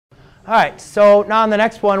All right, so now on the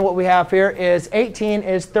next one, what we have here is 18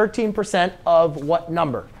 is 13% of what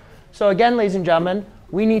number? So again, ladies and gentlemen,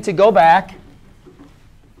 we need to go back.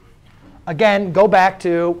 Again, go back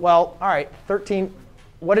to, well, all right, 13.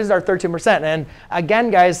 What is our 13%? And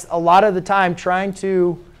again, guys, a lot of the time trying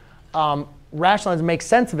to rationalize and make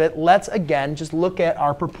sense of it, let's again just look at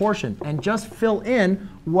our proportion and just fill in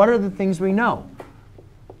what are the things we know.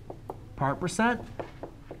 Part percent,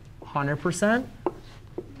 100%,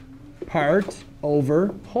 part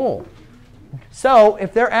over whole. So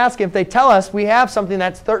if they're asking, if they tell us we have something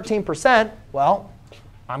that's 13%, well,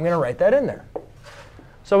 I'm going to write that in there.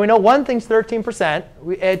 So we know one thing's 13%.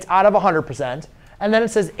 It's out of 100%. And then it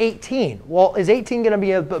says 18. Well, is 18 going to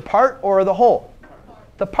be the part or the whole?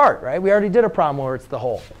 The part, right? We already did a problem where it's the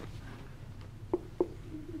whole.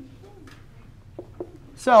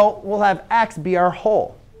 So we'll have x be our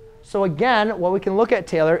whole. So again, what we can look at,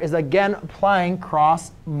 Taylor, is again applying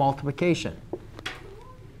cross multiplication.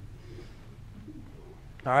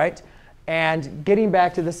 All right? And getting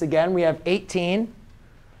back to this again, we have 18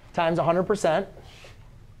 times 100%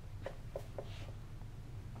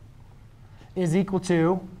 is equal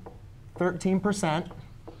to 13%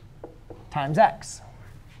 times x.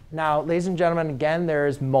 Now, ladies and gentlemen, again,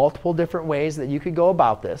 there's multiple different ways that you could go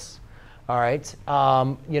about this. All right,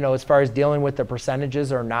 as far as dealing with the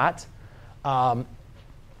percentages or not. I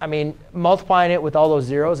mean, multiplying it with all those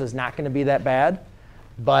zeros is not going to be that bad.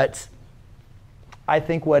 But I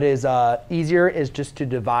think what is easier is just to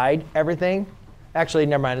divide everything. Actually,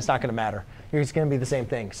 never mind. It's not going to matter. It's going to be the same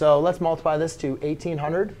thing. So let's multiply this to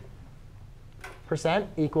 1,800%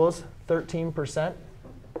 equals 13%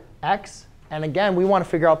 x. And again, we want to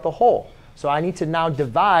figure out the whole. So I need to now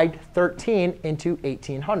divide 13 into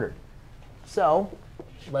 1,800. So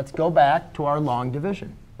let's go back to our long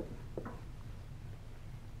division.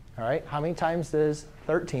 All right, how many times does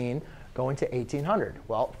 13 go into 1,800?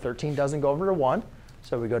 Well, 13 doesn't go over to 1,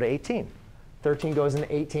 so we go to 18. 13 goes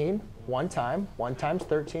into 18 one time. 1 times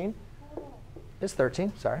 13 is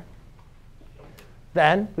 13, sorry.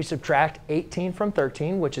 Then we subtract 18 from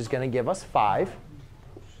 13, which is going to give us 5.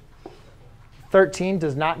 13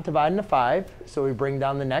 does not divide into 5, so we bring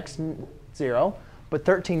down the next 0. But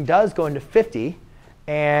 13 does go into 50,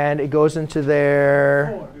 and it goes into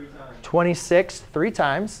there 26 3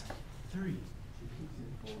 times.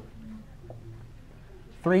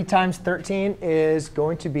 3 times 13 is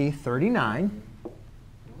going to be 39.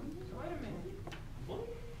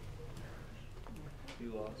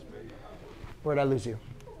 Where did I lose you?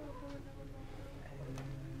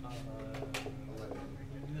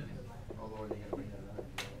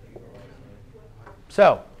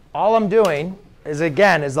 So all I'm doing is,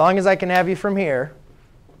 again, as long as I can have you from here,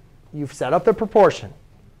 you've set up the proportion.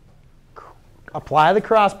 Apply the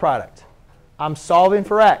cross product. I'm solving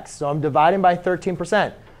for x, so I'm dividing by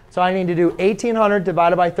 13%. So I need to do 1,800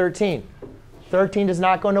 divided by 13. 13 does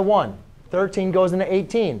not go into 1. 13 goes into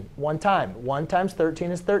 18 one time. 1 times 13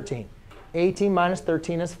 is 13. 18 minus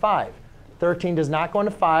 13 is 5. 13 does not go into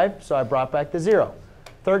 5, so I brought back the 0.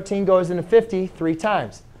 13 goes into 50 3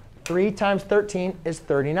 times. 3 times 13 is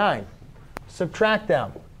 39. Subtract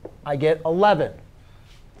them. I get 11.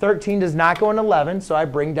 13 does not go into 11, so I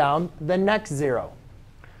bring down the next 0.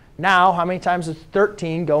 Now, how many times does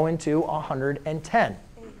 13 go into 110?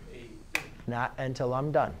 8. Not until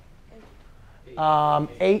I'm done.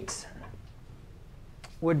 8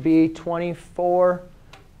 would be 24,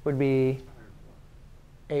 would be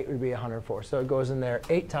 8 would be 104. So it goes in there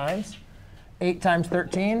 8 times. 8 times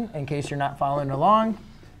 13, in case you're not following along,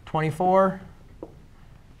 24,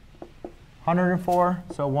 104,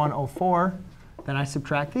 so 104. Then I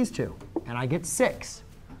subtract these two, and I get 6.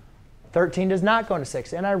 13 does not go into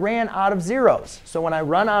 6. And I ran out of zeros. So when I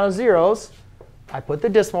run out of zeros, I put the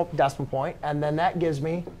decimal point, and then that gives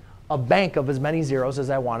me a bank of as many zeros as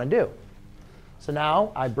I want to do. So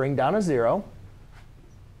now I bring down a 0,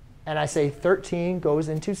 and I say 13 goes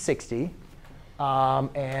into 60,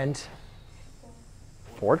 and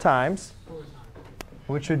 4 times,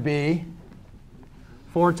 which would be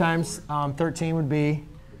 4 times 13 would be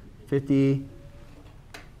 50,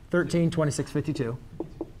 13, 26, 52.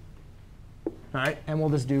 All right, and we'll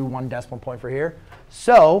just do 1 decimal point for here.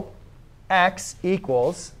 So x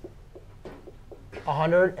equals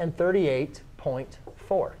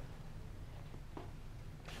 138.4.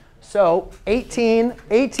 So 18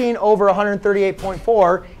 over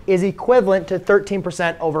 138.4 is equivalent to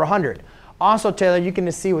 13% over 100. Also, Taylor, you can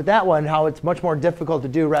just see with that one how it's much more difficult to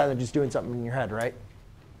do rather than just doing something in your head, right?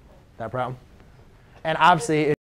 That problem? And obviously,